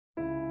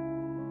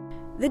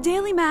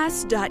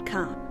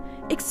TheDailyMass.com.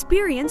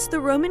 Experience the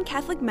Roman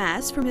Catholic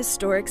Mass from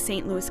historic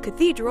St. Louis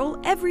Cathedral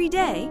every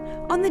day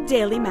on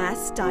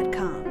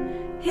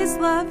TheDailyMass.com. His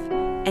love,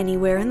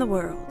 anywhere in the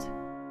world.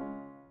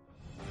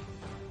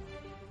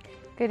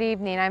 Good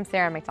evening, I'm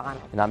Sarah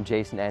McDonald. And I'm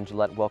Jason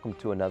Angelette. Welcome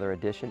to another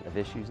edition of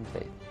Issues in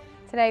Faith.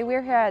 Today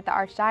we're here at the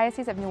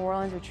Archdiocese of New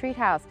Orleans Retreat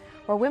House,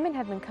 where women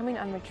have been coming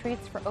on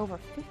retreats for over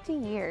 50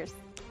 years.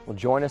 Well,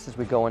 join us as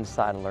we go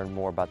inside and learn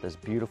more about this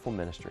beautiful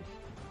ministry.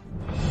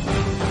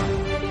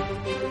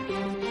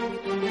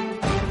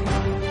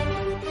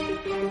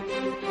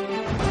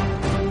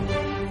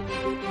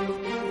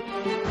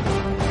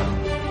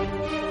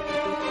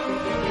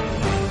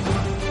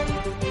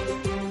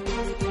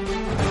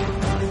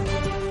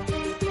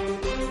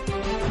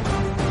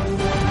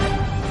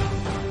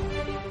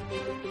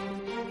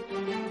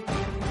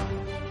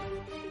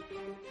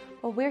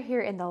 Well, we're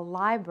here in the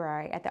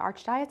library at the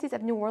Archdiocese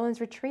of New Orleans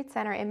Retreat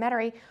Center in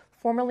Metairie,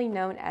 formerly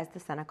known as the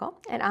Cenacle,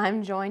 and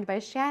I'm joined by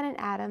Shannon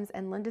Adams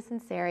and Linda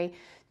Sinceri,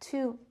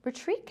 two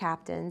retreat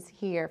captains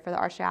here for the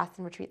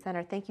Archdiocesan Retreat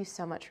Center. Thank you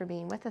so much for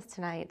being with us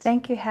tonight.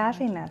 Thank you for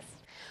having us.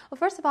 Well,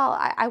 first of all,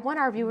 I want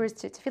our viewers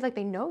to feel like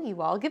they know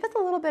you all. Give us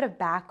a little bit of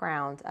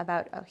background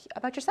about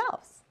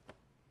yourselves.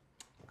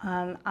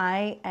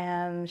 I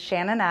am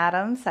Shannon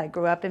Adams. I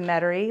grew up in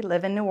Metairie,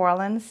 live in New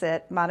Orleans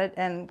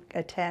and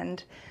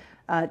attend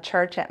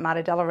church at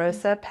Mater Della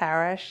Rosa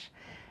Parish,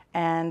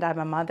 and I'm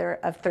a mother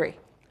of three.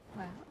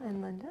 Wow.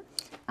 And Linda?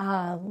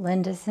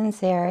 Linda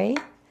Sinceri,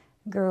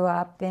 grew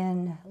up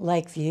in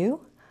Lakeview.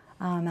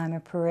 I'm a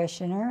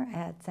parishioner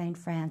at St.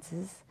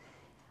 Francis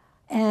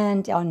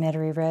and on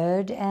Metairie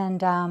Road,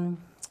 and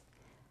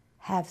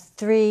have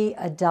 3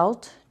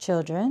 adult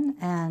children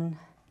and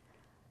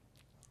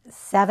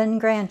 7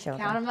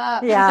 grandchildren. Count them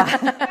up.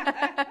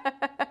 Yeah.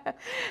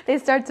 They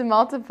start to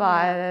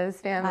multiply, those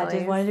families. I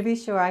just wanted to be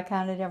sure I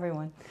counted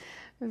everyone.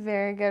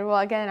 Very good. Well,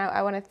 again,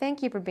 I want to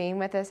thank you for being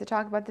with us to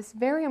talk about this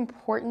very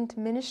important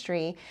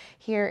ministry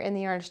here in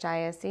the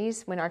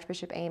Archdiocese. When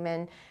Archbishop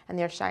Aymon and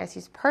the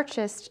Archdiocese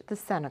purchased the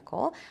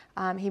Cenacle,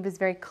 he was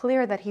very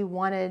clear that he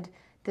wanted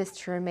this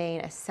to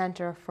remain a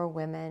center for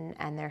women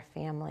and their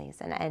families.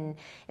 And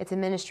it's a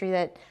ministry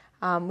that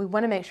we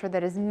want to make sure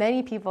that as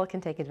many people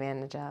can take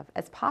advantage of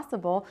as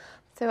possible.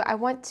 So I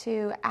want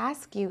to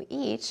ask you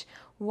each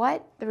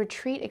what the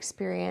retreat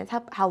experience,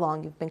 how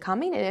long you've been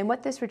coming, and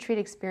what this retreat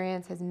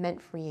experience has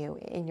meant for you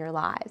in your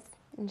lives.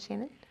 And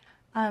Shannon?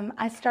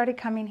 I started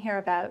coming here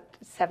about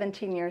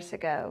 17 years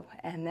ago,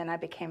 and then I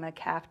became a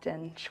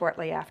captain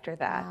shortly after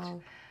that.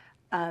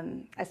 Wow.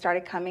 I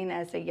started coming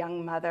as a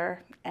young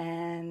mother,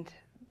 and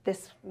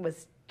this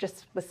was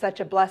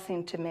such a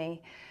blessing to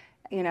me.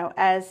 You know,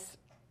 as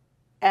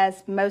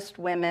most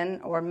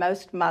women or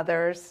most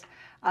mothers,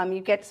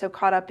 you get so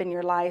caught up in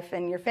your life,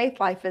 and your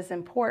faith life is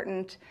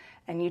important,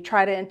 and you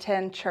try to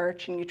attend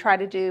church, and you try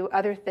to do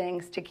other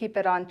things to keep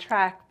it on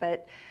track,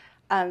 but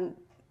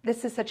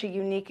this is such a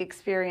unique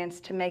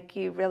experience to make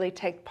you really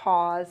take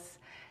pause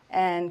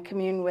and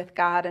commune with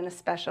God in a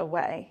special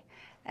way.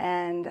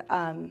 And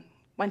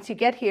once you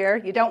get here,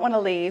 you don't want to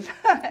leave,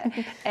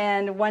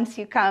 and once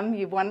you come,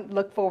 you want to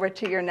look forward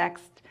to your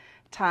next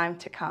time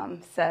to come.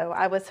 So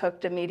I was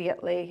hooked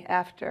immediately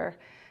after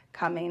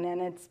coming,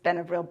 and it's been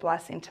a real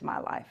blessing to my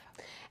life.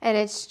 And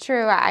it's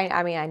true.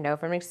 I mean, I know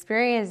from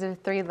experience of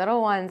 3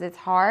 little ones, it's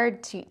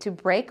hard to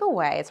break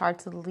away. It's hard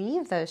to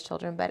leave those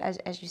children. But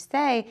as you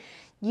say,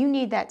 you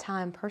need that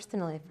time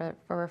personally for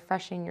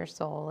refreshing your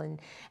soul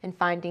and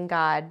finding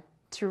God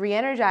to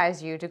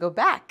re-energize you to go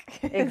back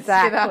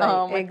Exactly. to the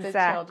home with the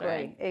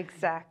children.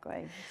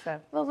 Exactly.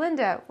 So, well,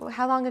 Linda,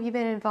 how long have you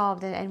been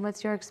involved, and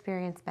what's your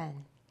experience been?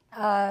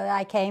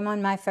 I came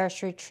on my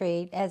first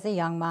retreat as a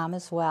young mom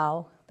as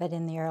well, but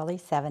in the early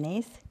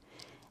 70s.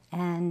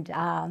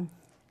 And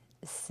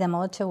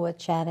similar to what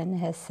Shannon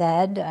has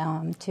said,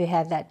 to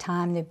have that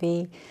time to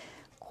be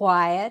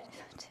quiet,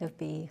 to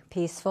be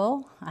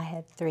peaceful. I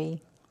had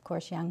 3, of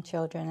course, young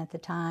children at the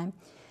time.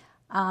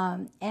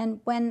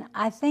 And when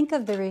I think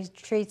of the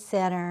retreat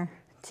center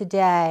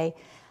today,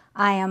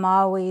 I am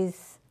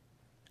always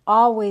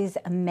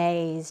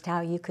amazed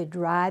how you could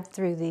drive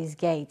through these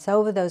gates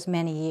over those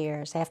many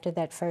years after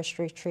that first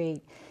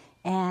retreat.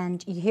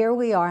 And here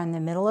we are in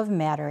the middle of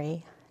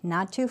Metairie,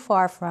 not too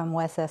far from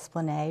West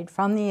Esplanade,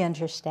 from the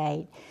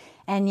interstate,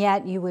 and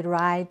yet you would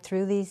ride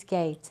through these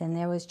gates, and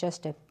there was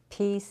just a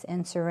peace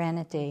and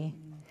serenity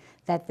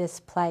that this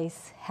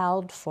place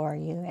held for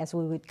you as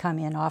we would come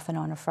in often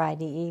on a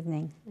Friday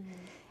evening.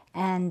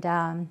 And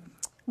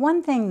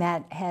one thing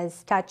that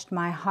has touched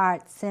my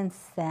heart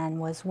since then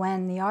was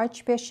when the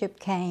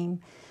Archbishop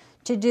came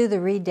to do the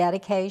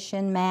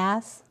rededication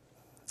Mass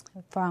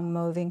from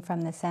moving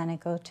from the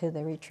Cenacle to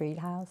the retreat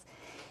house.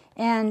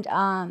 And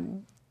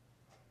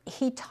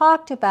he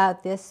talked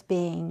about this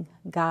being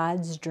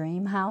God's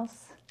dream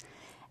house.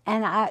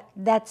 And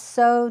that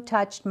so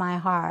touched my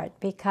heart,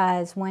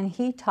 because when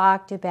he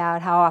talked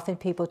about how often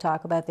people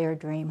talk about their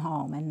dream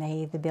home and they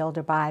either build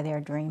or buy their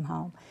dream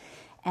home,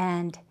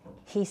 and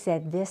he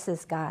said, this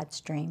is God's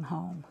dream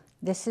home.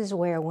 This is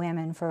where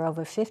women for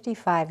over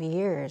 55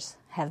 years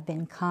have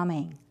been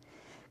coming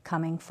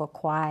for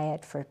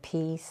quiet, for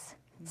peace,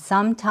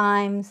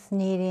 sometimes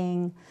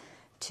needing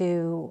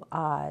to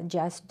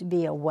just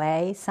be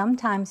away,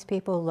 sometimes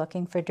people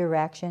looking for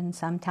direction,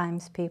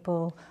 sometimes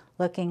people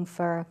looking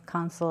for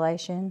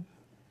consolation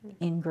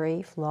in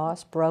grief,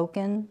 loss,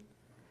 broken,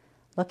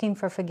 looking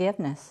for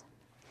forgiveness.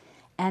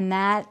 And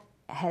that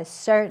has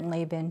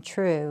certainly been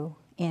true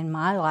in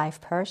my life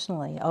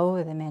personally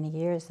over the many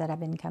years that I've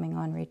been coming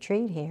on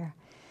retreat here.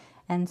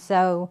 And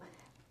so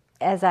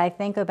as I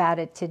think about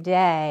it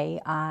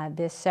today,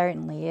 this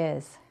certainly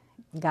is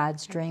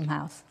God's dream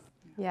house.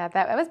 Yeah,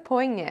 that was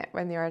poignant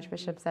when the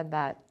Archbishop said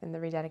that in the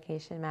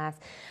rededication Mass.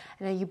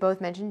 I know you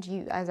both mentioned,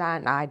 you, as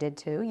I did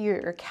too,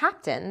 you're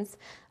captains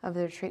of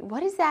the retreat.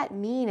 What does that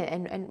mean,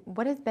 and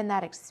what has been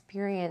that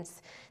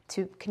experience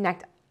to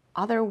connect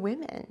other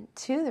women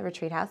to the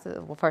retreat house,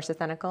 well, first the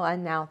Cenacle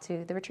and now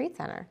to the retreat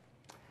center?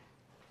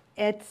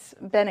 It's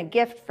been a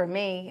gift for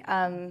me.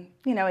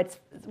 It's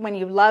when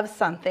you love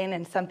something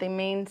and something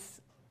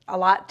means a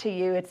lot to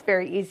you, it's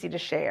very easy to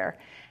share.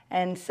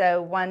 And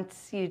so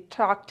once you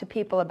talk to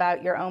people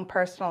about your own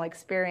personal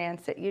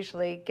experience, it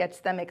usually gets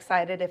them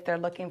excited if they're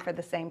looking for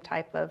the same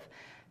type of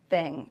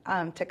thing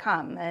to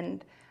come.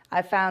 And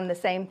I found the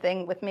same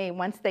thing with me.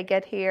 Once they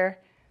get here,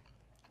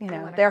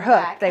 they're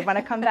hooked. They want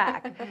to come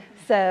back.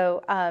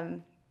 So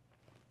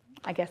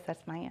I guess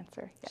that's my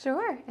answer. Yeah.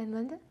 Sure. And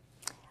Linda?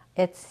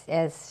 It's,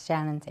 as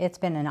Shannon, it's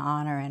been an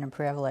honor and a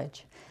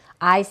privilege.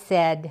 I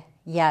said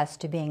yes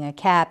to being a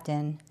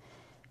captain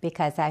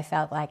because I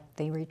felt like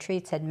the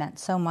retreats had meant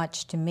so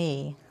much to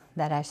me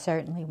that I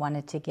certainly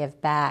wanted to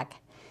give back.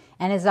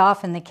 And as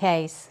often the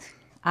case,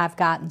 I've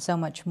gotten so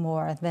much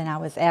more than I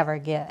was ever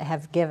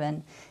have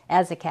given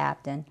as a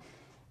captain.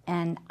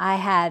 And I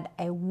had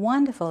a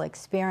wonderful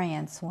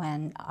experience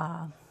when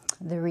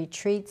the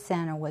retreat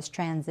center was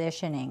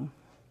transitioning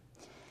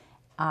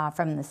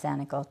from the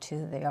Cenacle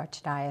to the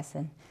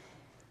Archdiocesan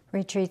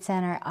Retreat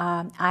Center.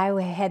 I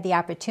had the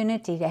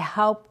opportunity to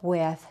help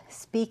with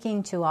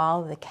speaking to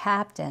all of the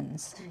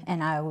captains,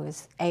 and I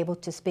was able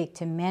to speak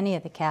to many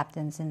of the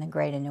captains in the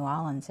greater New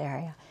Orleans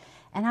area.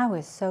 And I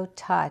was so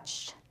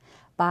touched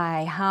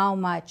by how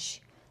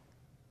much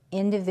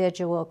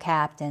individual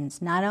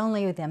captains, not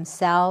only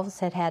themselves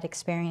had had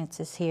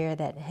experiences here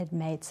that had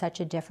made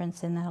such a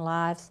difference in their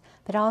lives,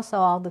 but also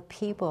all the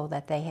people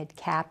that they had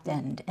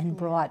captained and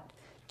brought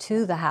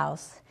to the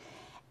house.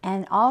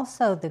 And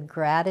also the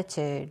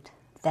gratitude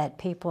that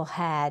people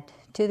had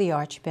to the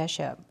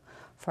Archbishop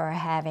for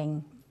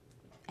having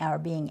or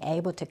being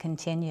able to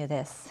continue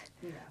this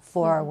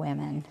for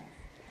women.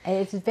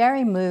 It's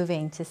very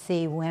moving to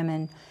see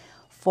women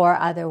for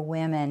other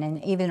women,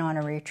 and even on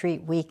a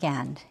retreat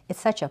weekend. It's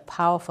such a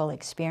powerful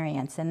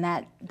experience, and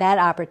that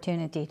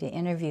opportunity to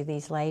interview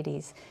these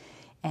ladies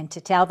and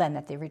to tell them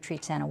that the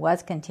retreat center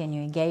was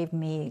continuing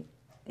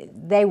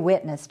they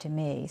witnessed to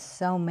me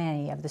so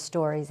many of the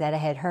stories that I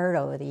had heard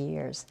over the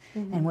years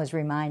and was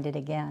reminded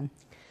again.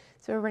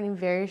 So we're running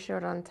very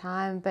short on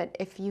time, but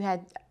if you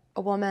had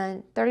a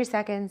woman, 30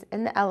 seconds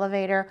in the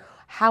elevator,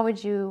 what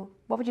would you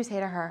say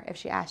to her if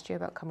she asked you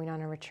about coming on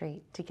a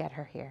retreat to get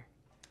her here?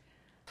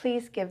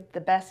 Please give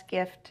the best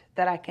gift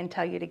that I can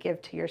tell you to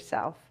give to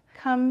yourself.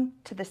 Come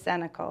to the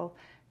Cenacle.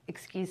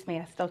 Excuse me,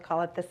 I still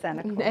call it the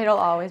Cenacle. It'll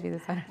always be the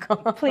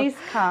Cenacle. Please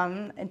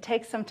come and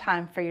take some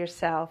time for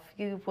yourself.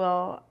 You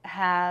will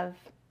have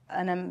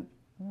a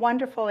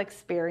wonderful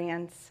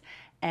experience,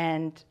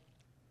 and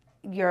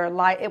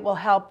it will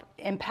help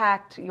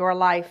impact your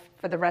life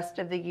for the rest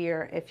of the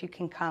year if you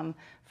can come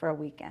for a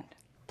weekend.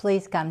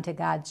 Please come to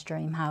God's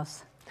Dream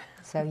House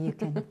so you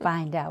can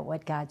find out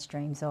what God's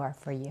dreams are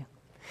for you.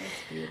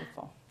 It's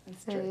beautiful. It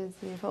is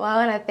beautiful. Well,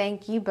 I want to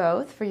thank you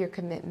both for your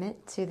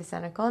commitment to the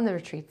Cenacle and the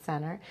Retreat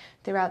Center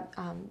throughout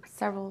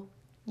several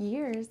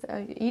years.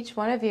 Each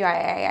one of you,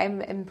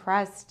 I'm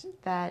impressed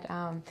that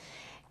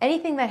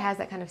anything that has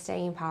that kind of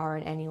staying power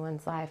in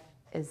anyone's life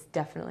is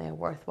definitely a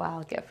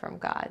worthwhile gift from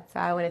God. So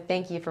I want to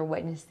thank you for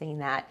witnessing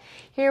that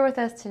here with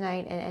us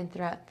tonight and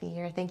throughout the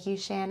year. Thank you,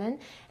 Shannon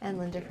and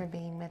Linda, for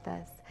being with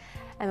us.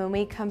 And when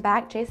we come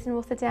back, Jason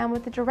will sit down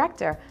with the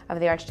director of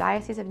the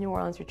Archdiocese of New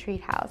Orleans Retreat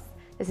House.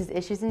 This is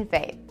Issues in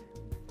Faith.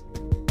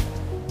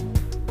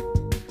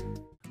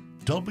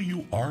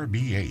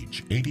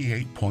 WRBH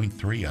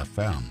 88.3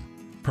 FM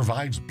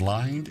provides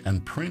blind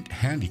and print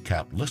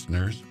handicapped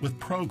listeners with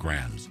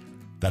programs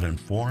that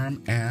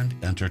inform and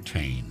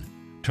entertain.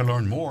 To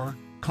learn more,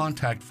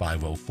 contact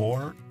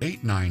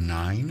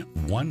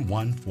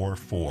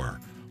 504-899-1144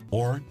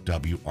 or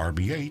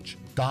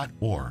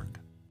wrbh.org.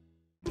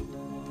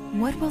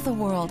 What will the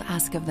world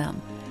ask of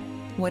them?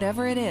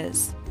 Whatever it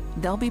is,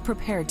 they'll be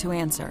prepared to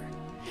answer.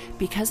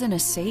 Because in a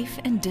safe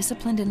and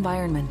disciplined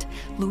environment,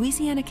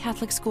 Louisiana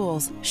Catholic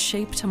schools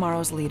shape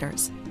tomorrow's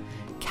leaders.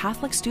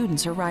 Catholic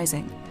students are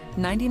rising.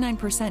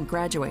 99%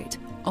 graduate.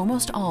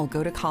 Almost all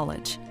go to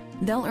college.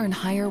 They'll earn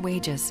higher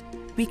wages,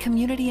 be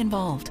community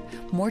involved,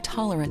 more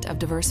tolerant of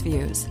diverse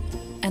views.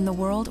 And the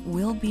world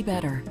will be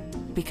better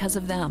because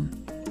of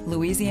them.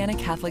 Louisiana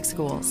Catholic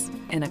Schools.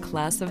 in a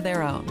class of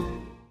their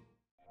own.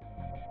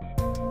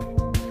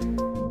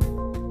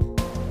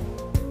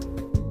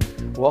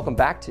 Welcome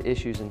back to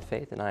Issues in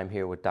Faith, and I'm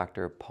here with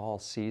Dr. Paul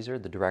Caesar,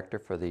 the director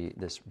for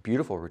this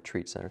beautiful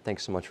retreat center.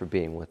 Thanks so much for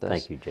being with us.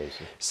 Thank you,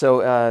 Jason.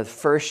 So,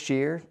 first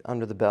year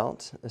under the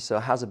belt. So,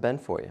 how's it been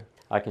for you?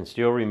 I can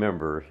still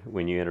remember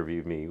when you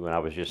interviewed me when I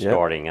was just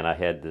starting, and I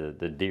had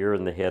the deer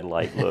in the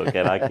headlight look,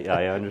 and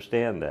I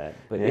understand that.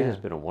 But it has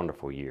been a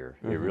wonderful year.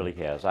 It really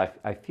has.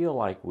 I feel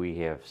like we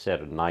have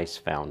set a nice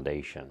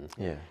foundation,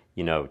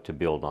 to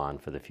build on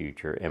for the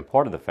future. And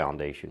part of the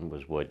foundation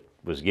was what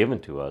was given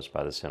to us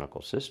by the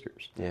Senecal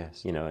Sisters.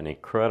 Yes. An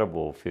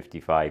incredible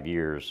 55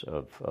 years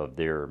of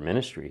their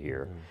ministry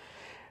here.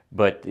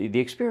 But the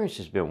experience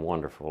has been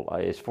wonderful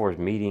as far as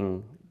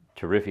meeting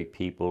terrific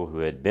people who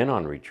had been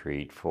on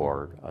retreat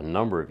for a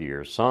number of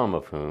years, some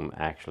of whom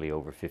actually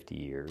over 50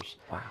 years.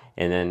 Wow.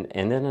 And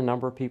then a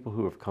number of people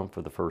who have come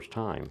for the first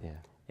time. Yeah.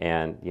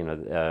 And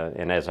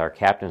and as our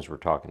captains were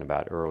talking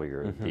about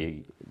earlier,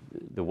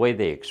 the way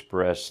they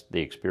expressed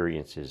the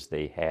experiences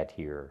they had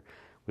here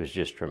was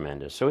just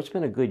tremendous. So it's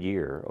been a good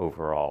year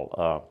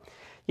overall.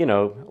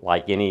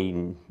 Like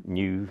any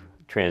new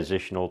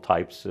transitional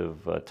types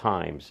of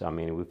times. I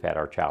mean, we've had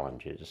our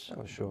challenges.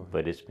 Oh, sure.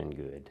 But it's been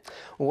good.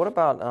 Well, what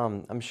about,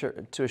 I'm sure,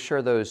 to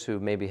assure those who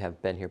maybe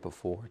have been here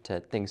before,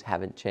 things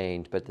haven't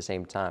changed, but at the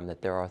same time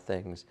that there are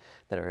things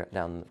that are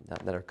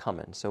that are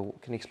coming. So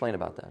can you explain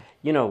about that?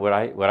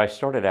 What I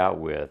started out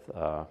with,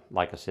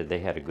 like I said, they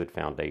had a good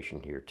foundation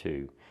here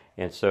too.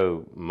 And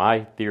so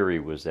my theory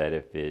was that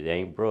if it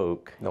ain't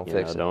broke, don't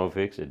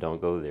fix it, don't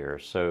go there.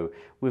 So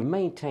we've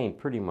maintained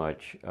pretty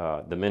much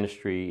the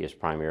ministry is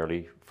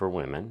primarily for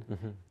women.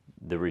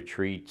 The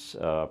retreats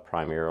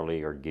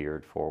primarily are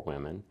geared for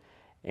women.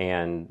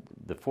 And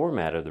the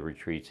format of the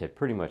retreats have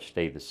pretty much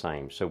stayed the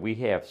same. So we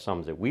have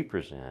some that we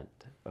present,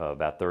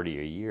 about 30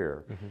 a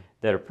year,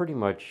 that are pretty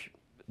much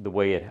the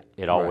way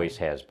it always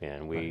has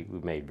been.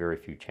 We've made very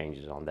few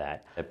changes on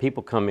that.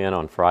 People come in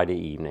on Friday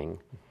evening.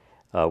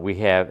 We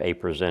have a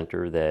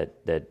presenter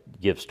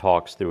that gives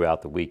talks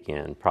throughout the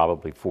weekend,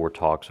 probably 4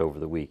 talks over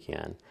the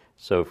weekend.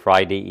 So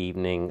Friday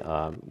evening,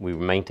 we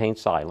maintain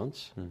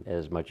silence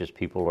as much as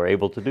people are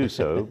able to do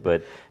so,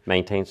 but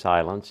maintain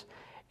silence.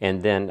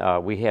 And then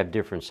we have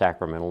different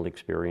sacramental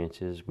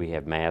experiences. We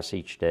have Mass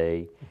each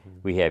day.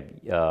 We have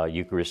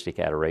Eucharistic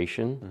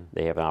adoration.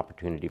 They have an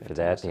opportunity for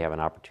that. They have an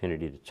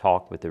opportunity to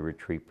talk with the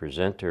retreat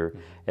presenter,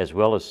 as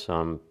well as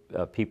some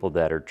people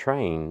that are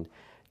trained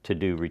to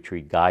do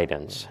retreat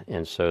guidance,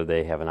 and so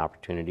they have an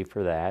opportunity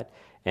for that.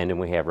 And then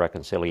we have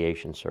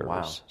reconciliation service.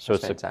 Wow, so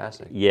it's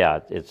fantastic.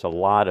 It's a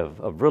lot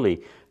of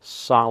really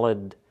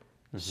solid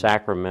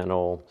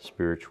sacramental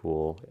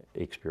spiritual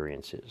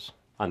experiences.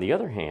 On the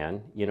other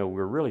hand,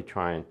 we're really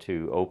trying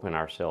to open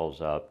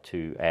ourselves up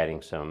to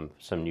adding some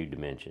new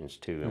dimensions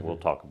too, and we'll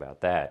talk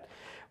about that.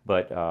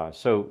 But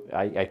so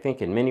I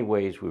think in many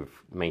ways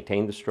we've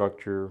maintained the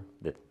structure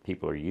that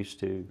people are used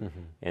to,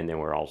 and then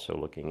we're also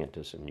looking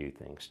into some new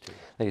things too.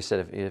 Like you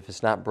said, if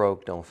it's not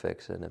broke, don't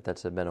fix it. And if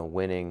that's been a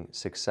winning,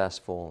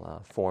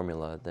 successful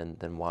formula,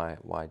 then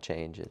why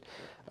change it?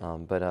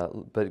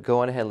 But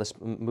go on ahead. Let's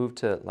move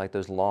to like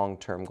those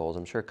long-term goals.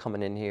 I'm sure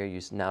coming in here,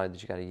 now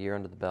that you got a year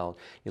under the belt,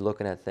 you're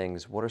looking at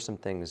things. What are some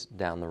things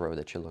down the road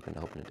that you're hoping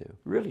to do?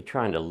 Really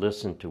trying to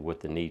listen to what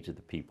the needs of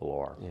the people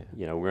are.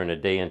 Yeah. We're in a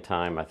day and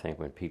time, I think,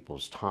 when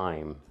people's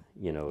time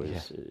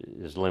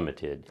is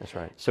limited. That's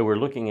right. So we're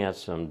looking at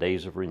some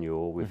days of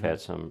renewal. We've had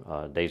some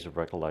days of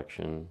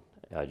recollection,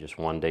 just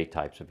one-day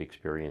types of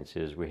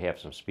experiences. We have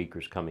some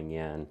speakers coming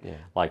in,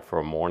 like for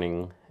a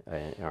morning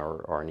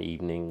or an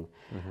evening.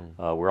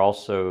 We're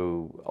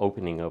also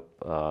opening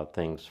up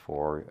things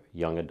for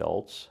young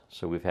adults.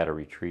 So we've had a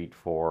retreat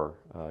for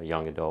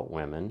young adult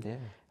women.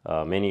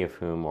 Yeah. Many of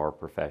whom are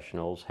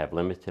professionals, have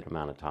limited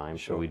amount of time,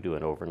 so we do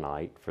an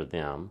overnight for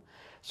them.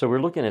 So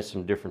we're looking at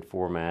some different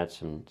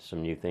formats and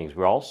some new things.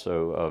 We're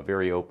also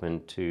very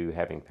open to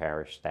having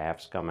parish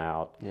staffs come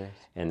out,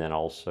 and then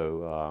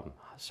also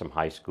some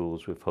high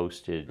schools. We've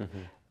hosted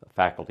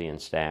faculty and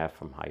staff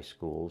from high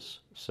schools.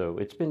 So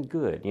it's been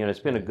good. It's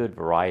been a good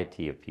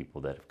variety of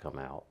people that have come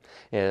out.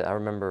 Yeah, I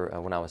remember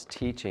when I was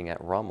teaching at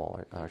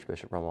Rummel,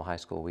 Archbishop Rummel High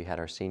School, we had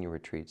our senior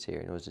retreats here,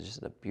 and it was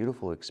just a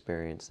beautiful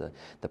experience.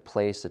 The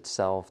place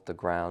itself, the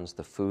grounds,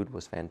 the food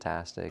was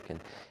fantastic, and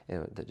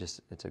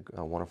it's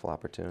a wonderful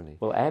opportunity.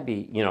 Well,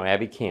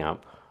 Abbey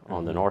Camp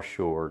on the North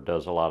Shore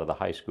does a lot of the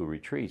high school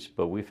retreats,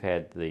 but we've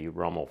had the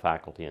Rummel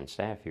faculty and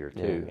staff here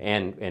too,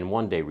 and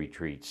one-day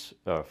retreats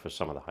for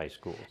some of the high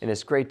schools. And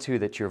it's great too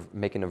that you're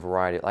making a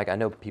variety. Like I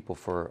know people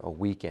for a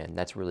weekend,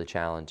 that's really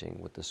challenging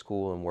with the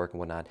school and work and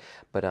whatnot,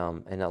 but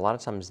and a lot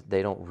of times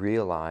they don't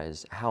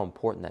realize how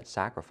important that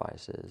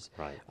sacrifice is.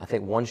 Right. I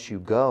think once you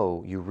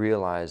go, you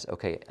realize,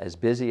 okay, as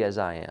busy as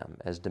I am,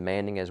 as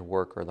demanding as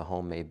work or the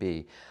home may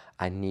be,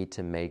 I need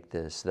to make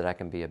this so that I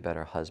can be a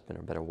better husband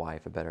or better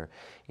wife, a better,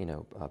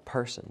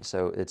 person.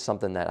 So it's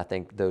something that I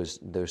think those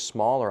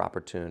smaller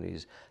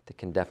opportunities that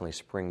can definitely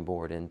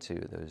springboard into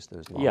those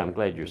longer. Yeah, I'm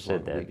glad you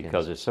said that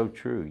because it's so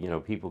true.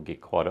 People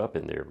get caught up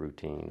in their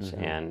routines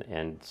and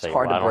say, it's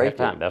hard well, to I don't break have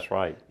time. it. That's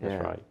right.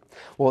 That's right.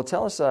 Well,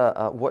 tell us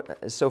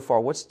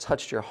what's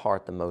touched your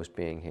heart the most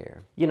being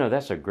here?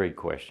 That's a great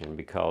question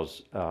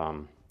because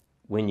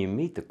when you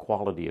meet the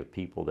quality of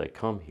people that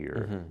come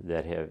here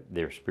that have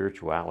their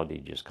spirituality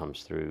just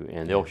comes through,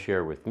 and they'll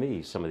share with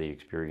me some of the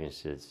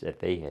experiences that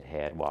they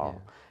had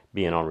while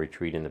being on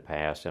retreat in the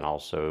past and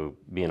also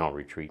being on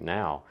retreat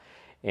now.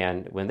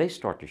 And when they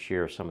start to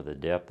share some of the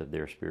depth of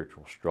their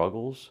spiritual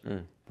struggles,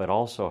 but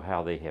also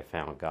how they have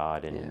found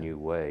God in a new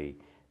way,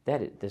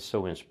 that's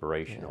so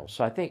inspirational.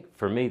 So I think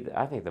for me,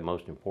 I think the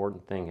most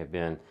important thing have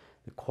been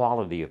the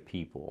quality of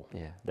people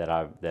that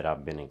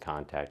I've been in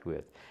contact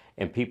with,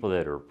 and people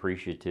that are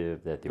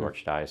appreciative that the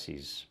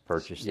Archdiocese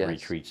purchased the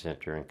retreat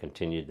center and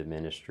continued the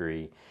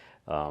ministry.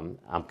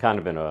 I'm kind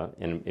of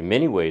in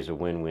many ways a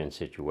win-win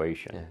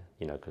situation,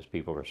 because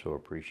people are so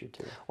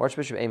appreciative.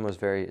 Archbishop Amen was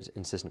very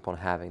insistent upon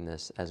having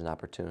this as an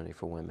opportunity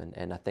for women,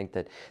 and I think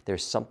that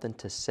there's something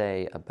to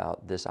say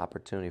about this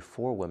opportunity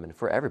for women,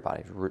 for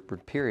everybody,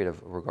 period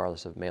of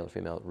regardless of male or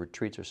female.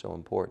 Retreats are so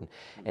important,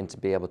 and to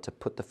be able to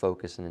put the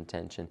focus and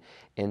intention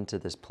into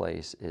this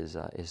place is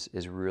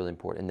really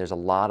important, and there's a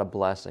lot of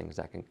blessings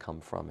that can come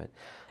from it.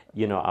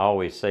 I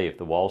always say if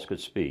the walls could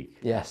speak.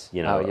 Yes.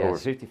 Over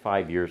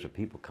 55 years of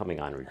people coming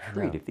on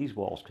retreat, if these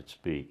walls could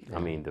speak, I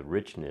mean, the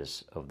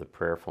richness of the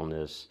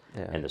prayerfulness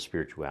and the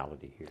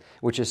spirituality here.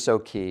 Which is so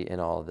key in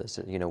all of this.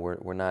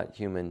 We're not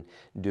human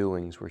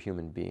doings, we're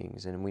human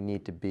beings, and we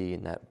need to be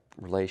in that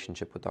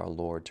relationship with our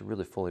Lord to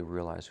really fully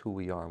realize who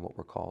we are and what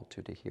we're called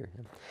to hear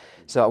Him.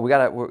 So we're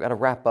gotta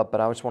wrap up, but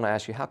I just want to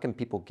ask you, how can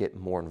people get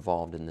more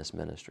involved in this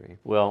ministry?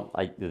 Well,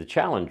 the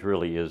challenge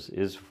really is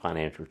a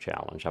financial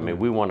challenge. I mean,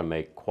 we want to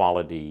make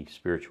quality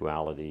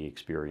spirituality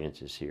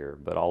experiences here,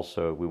 but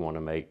also we want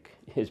to make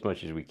as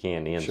much as we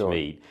can ends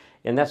meet.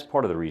 And that's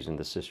part of the reason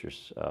the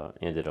sisters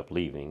ended up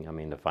leaving. I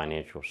mean, the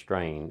financial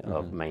strain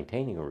of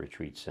maintaining a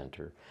retreat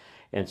center.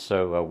 And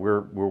so we're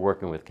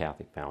working with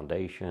Catholic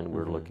Foundation.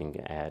 We're looking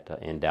at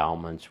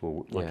endowments.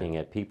 We're looking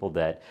at people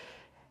that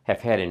have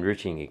had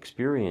enriching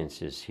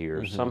experiences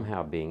here,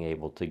 somehow being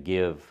able to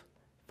give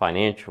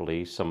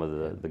financially some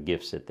of the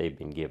gifts that they've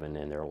been given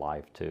in their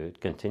life to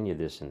continue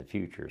this in the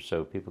future.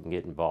 So people can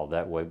get involved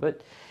that way.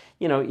 But,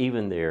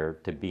 even there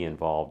to be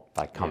involved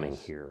by coming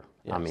here.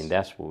 Yes. I mean,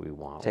 that's what we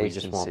want. We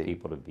just want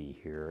people to be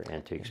here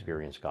and to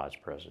experience God's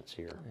presence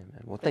here.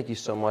 Amen. Well, thank you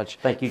so much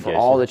for Jason.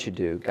 All that you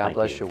do. God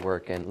bless your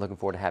work, and looking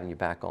forward to having you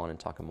back on and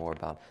talking more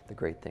about the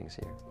great things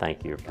here.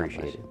 Thank you.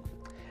 Appreciate it.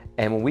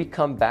 And when we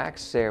come back,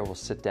 Sarah will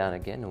sit down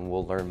again and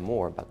we'll learn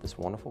more about this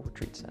wonderful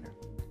retreat center.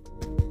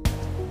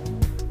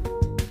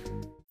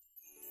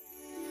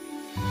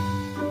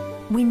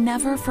 We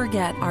never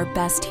forget our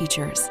best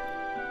teachers,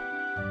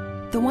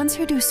 the ones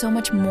who do so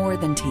much more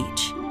than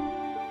teach.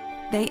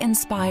 They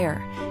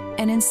inspire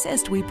and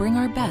insist we bring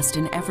our best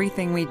in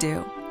everything we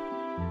do.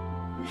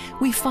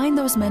 We find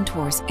those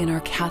mentors in our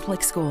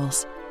Catholic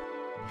schools.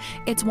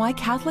 It's why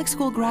Catholic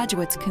school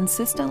graduates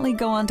consistently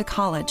go on to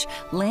college,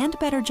 land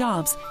better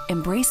jobs,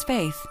 embrace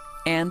faith,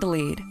 and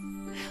lead.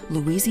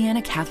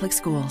 Louisiana Catholic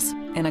Schools,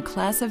 in a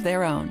class of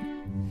their own.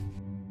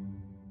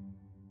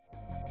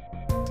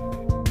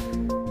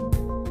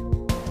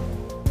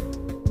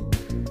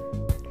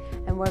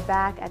 We're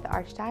back at the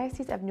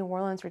Archdiocese of New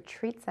Orleans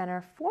Retreat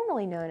Center,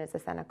 formerly known as the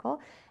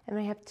Cenacle, and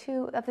we have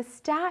two of the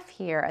staff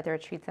here at the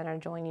Retreat Center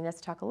joining us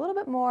to talk a little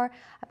bit more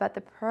about the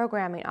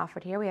programming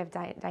offered here. We have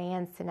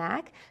Diane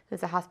Sinak,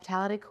 who's a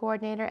hospitality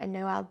coordinator, and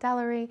Noelle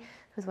Dellery,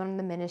 who's one of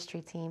the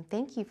ministry team.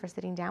 Thank you for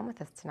sitting down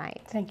with us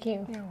tonight. Thank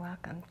you. You're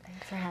welcome.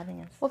 Thanks for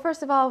having us. Well,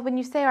 first of all, when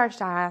you say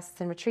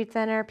Archdiocesan Retreat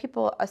Center,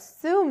 people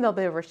assume there'll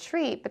be a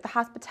retreat, but the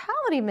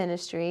hospitality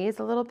ministry is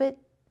a little bit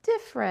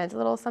different, a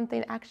little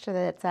something extra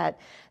that's at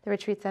the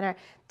Retreat Center.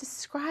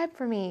 Describe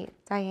for me,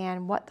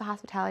 Diane, what the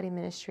hospitality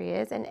ministry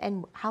is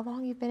and how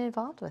long you've been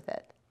involved with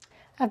it.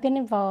 I've been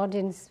involved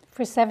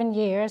for 7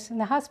 years, and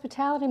the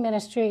hospitality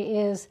ministry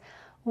is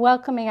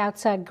welcoming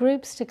outside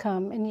groups to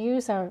come and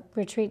use our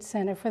retreat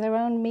center for their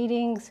own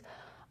meetings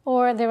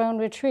or their own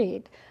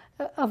retreat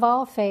of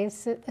all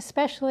faiths,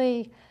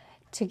 especially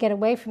to get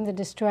away from the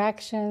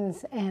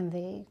distractions and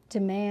the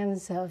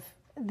demands of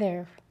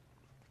their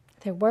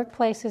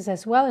workplaces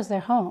as well as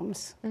their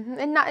homes. Mm-hmm.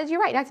 And you're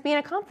right, not to be in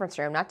a conference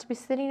room, not to be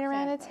sitting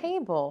around a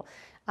table.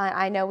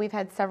 I know we've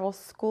had several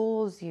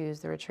schools use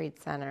the retreat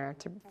center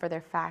for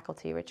their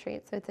faculty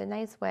retreats, so it's a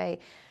nice way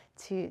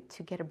to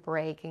get a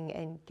break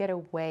and get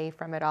away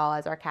from it all,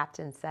 as our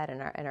captain said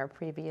in our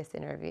previous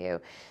interview.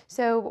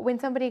 So when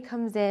somebody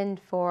comes in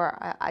for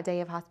a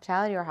day of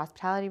hospitality or a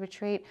hospitality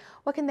retreat,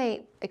 what can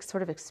they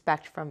sort of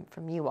expect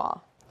from you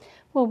all?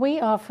 Well, we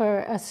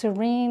offer a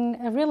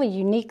really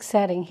unique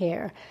setting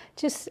here.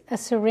 Just a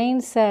serene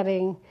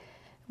setting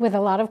with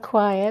a lot of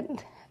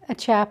quiet, a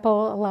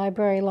chapel, a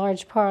library,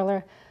 large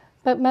parlor,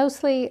 But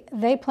mostly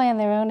they plan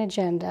their own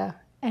agenda,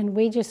 and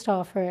we just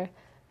offer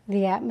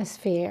the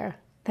atmosphere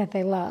that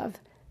they love.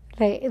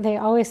 They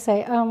always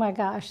say, oh my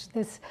gosh,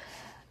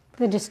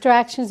 the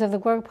distractions of the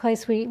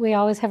workplace, we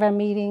always have our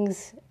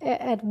meetings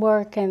at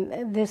work,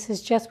 and this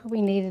is just what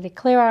we needed to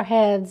clear our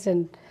heads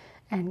and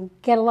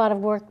get a lot of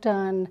work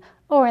done,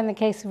 or in the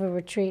case of a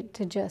retreat,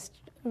 to just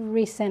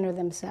recenter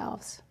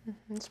themselves.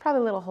 Mm-hmm. There's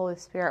probably a little Holy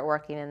Spirit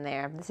working in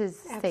there. This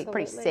is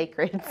pretty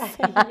sacred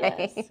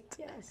Yes,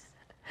 yes.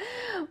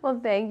 Well,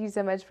 thank you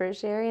so much for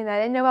sharing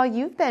that. And Noelle,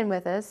 you've been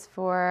with us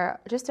for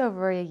just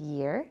over a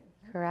year,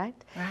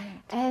 correct?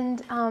 Right.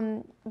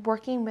 And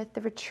working with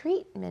the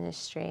retreat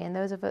ministry and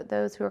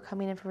those who are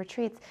coming in for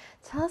retreats.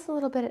 Tell us a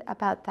little bit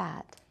about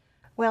that.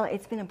 Well,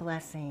 it's been a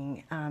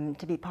blessing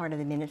to be part of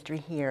the ministry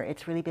here.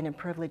 It's really been a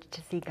privilege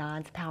to see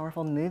God's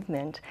powerful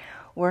movement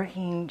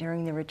working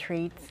during the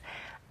retreats.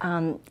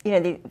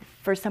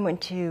 For someone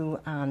to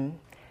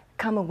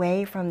come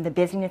away from the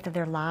busyness of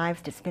their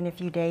lives to spend a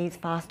few days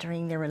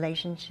fostering their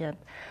relationship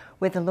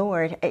with the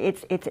Lord,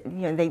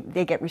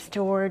 they get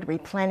restored,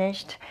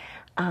 replenished.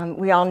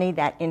 We all need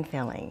that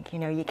infilling.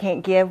 You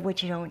can't give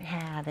what you don't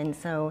have, and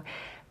so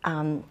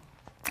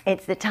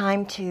it's the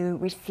time to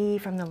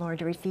receive from the Lord,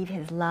 to receive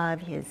His love,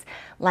 His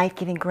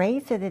life-giving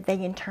grace, so that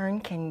they in turn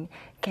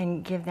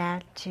can give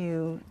that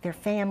to their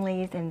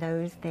families and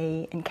those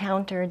they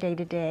encounter day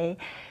to day.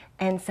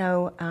 And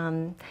so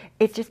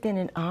it's just been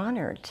an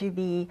honor to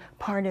be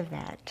part of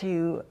that,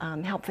 to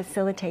help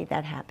facilitate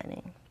that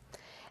happening.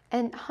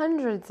 And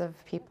hundreds of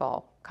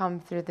people come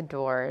through the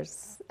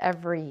doors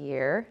every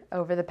year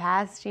over the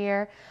past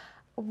year.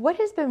 What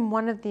has been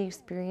one of the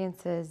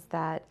experiences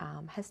that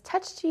has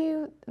touched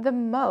you the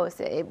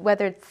most,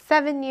 whether it's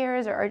 7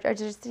 years or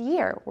just a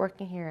year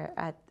working here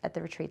at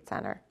the Retreat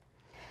Center?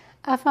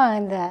 I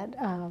find that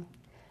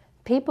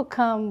people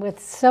come with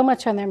so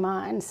much on their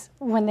minds.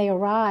 When they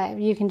arrive,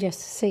 you can just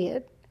see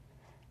it.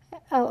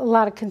 A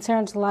lot of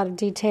concerns, a lot of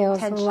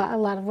details, a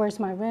lot of where's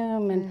my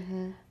room.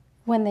 And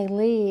when they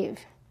leave,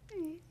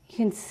 you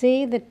can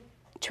see the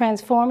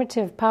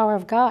transformative power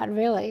of God,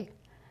 really,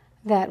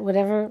 that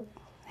whatever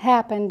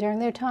happened during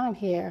their time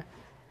here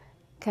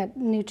got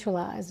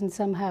neutralized and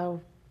somehow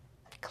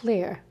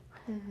clear.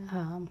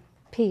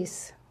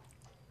 Peace.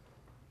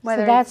 So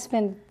that's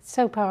been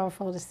so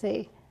powerful to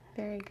see.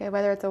 Very good.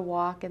 Whether it's a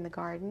walk in the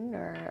garden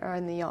or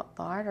in the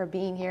yard or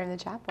being here in the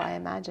chapel, I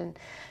imagine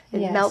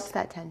it melts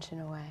that tension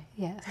away.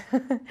 Yes.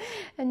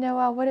 And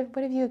Noelle, what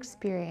have you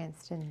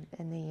experienced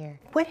in the year?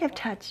 What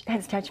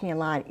has touched me a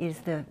lot is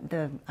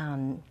the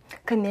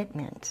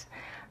commitment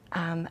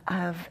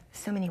of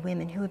so many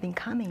women who have been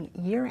coming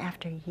year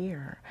after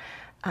year,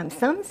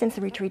 some since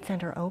the Retreat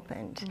Center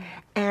opened,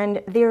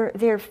 and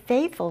their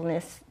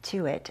faithfulness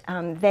to it.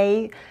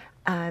 They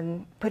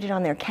put it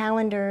on their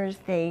calendars,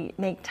 they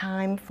make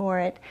time for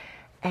it,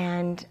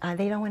 and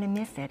they don't want to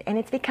miss it. And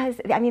it's because,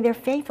 they're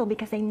faithful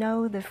because they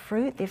know the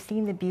fruit, they've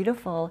seen the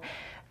beautiful,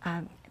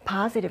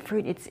 positive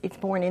fruit. It's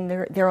born in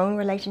their own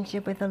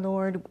relationship with the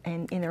Lord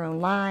and in their own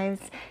lives,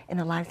 in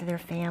the lives of their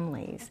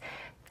families.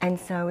 And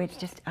so it's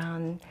just,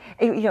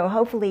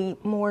 hopefully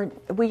more,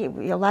 a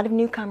lot of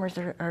newcomers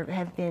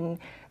have been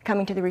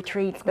coming to the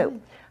retreats, but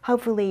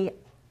hopefully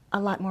a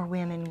lot more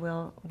women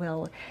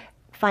will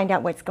find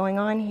out what's going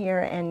on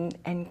here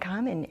and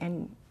come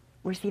and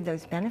receive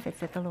those benefits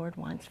that the Lord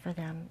wants for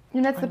them.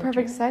 And that's the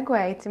perfect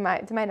segue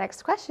to my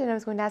next question. I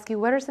was going to ask you,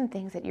 what are some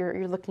things that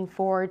you're looking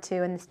forward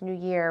to in this new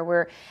year,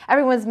 where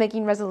everyone's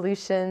making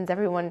resolutions,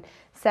 everyone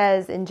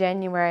says in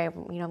January,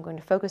 I'm going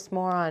to focus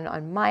more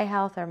on my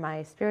health or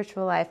my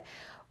spiritual life.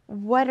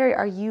 What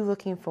are you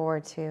looking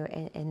forward to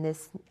in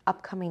this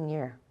upcoming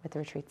year with the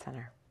Retreat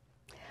Center?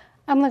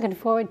 I'm looking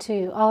forward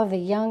to all of the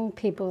young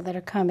people that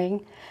are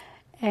coming.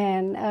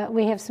 And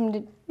we have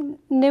some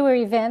newer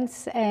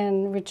events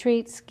and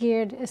retreats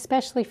geared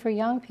especially for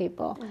young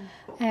people.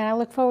 And I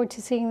look forward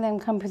to seeing them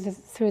come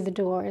through the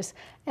doors,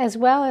 as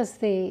well as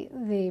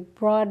the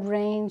broad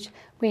range.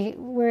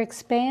 We're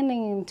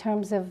expanding in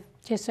terms of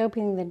just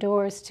opening the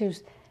doors to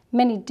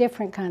many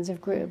different kinds of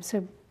groups.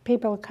 So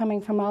people are coming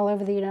from all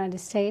over the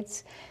United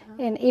States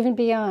and even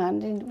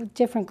beyond, in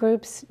different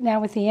groups. Now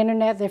with the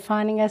internet, they're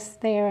finding us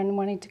there and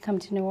wanting to come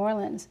to New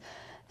Orleans.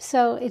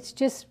 So it's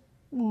just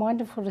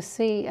wonderful to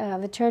see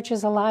the church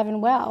is alive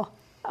and well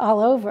all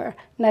over,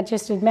 not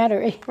just in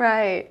Metairie.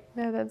 Right.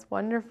 No, that's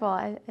wonderful.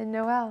 And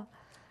Noelle?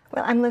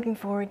 Well, I'm looking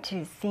forward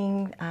to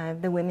seeing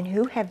the women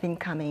who have been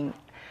coming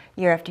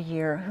year after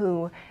year,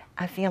 who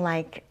I feel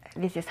like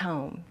this is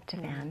home to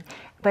them,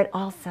 but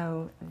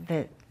also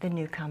the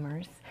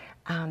newcomers,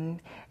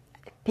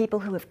 people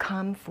who have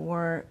come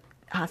for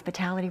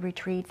hospitality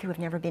retreats who have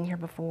never been here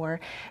before.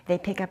 They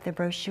pick up the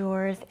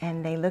brochures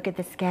and they look at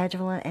the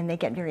schedule and they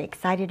get very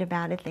excited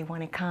about it. They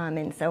want to come,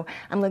 and so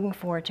I'm looking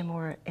forward to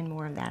more and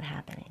more of that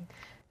happening.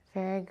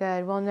 Very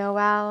good. Well,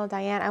 Noelle,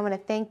 Diane, I want to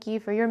thank you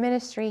for your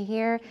ministry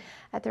here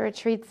at the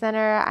Retreat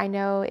Center. I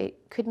know it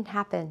couldn't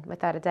happen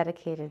without a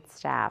dedicated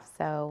staff,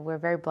 so we're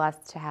very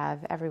blessed to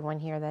have everyone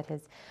here that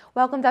has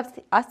welcomed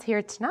us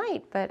here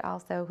tonight, but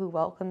also who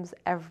welcomes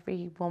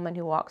every woman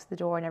who walks the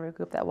door and every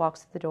group that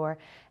walks the door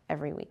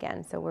every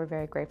weekend. So we're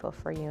very grateful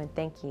for you, and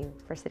thank you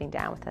for sitting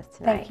down with us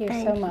tonight. Thank you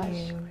so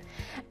much.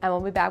 And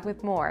we'll be back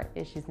with more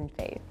Issues in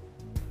Faith.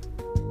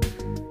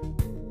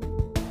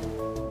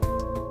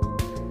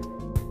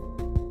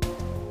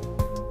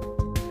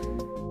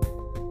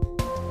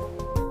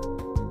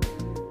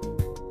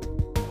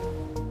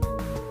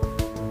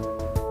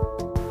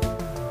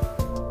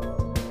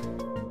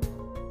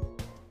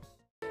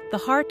 The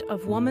heart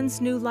of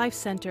Woman's New Life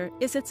Center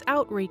is its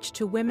outreach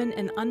to women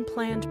in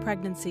unplanned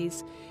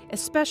pregnancies,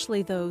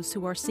 especially those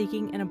who are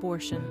seeking an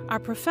abortion. Our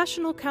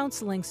professional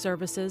counseling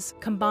services,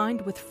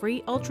 combined with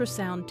free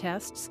ultrasound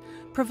tests,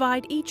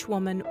 provide each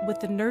woman with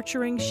the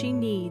nurturing she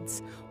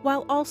needs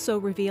while also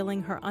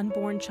revealing her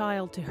unborn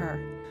child to her.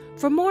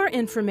 For more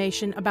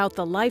information about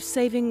the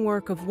life-saving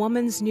work of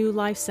Woman's New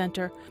Life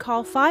Center,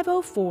 call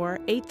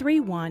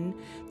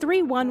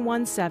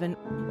 504-831-3117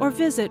 or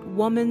visit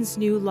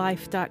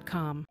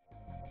womansnewlife.com.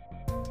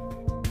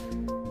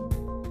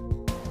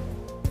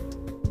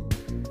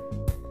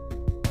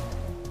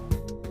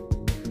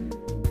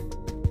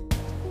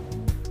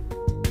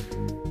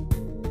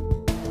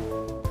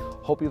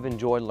 Hope you've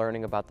enjoyed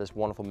learning about this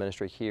wonderful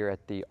ministry here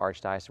at the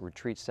Archdiocese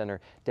Retreat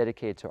Center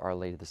dedicated to Our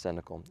Lady of the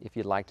Cenacle. If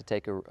you'd like to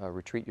take a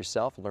retreat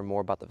yourself and learn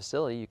more about the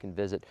facility, you can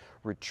visit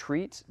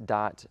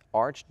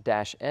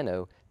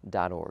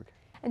retreats.arch-no.org.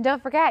 And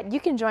don't forget,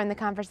 you can join the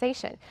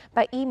conversation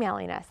by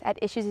emailing us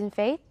at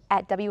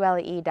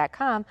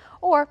issuesinfaith@wlee.com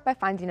or by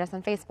finding us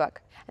on Facebook.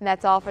 And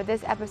that's all for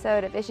this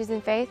episode of Issues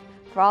in Faith.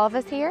 For all of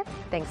us here,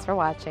 thanks for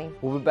watching.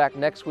 We'll be back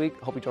next week.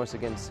 Hope you join us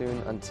again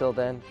soon. Until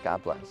then,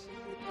 God bless.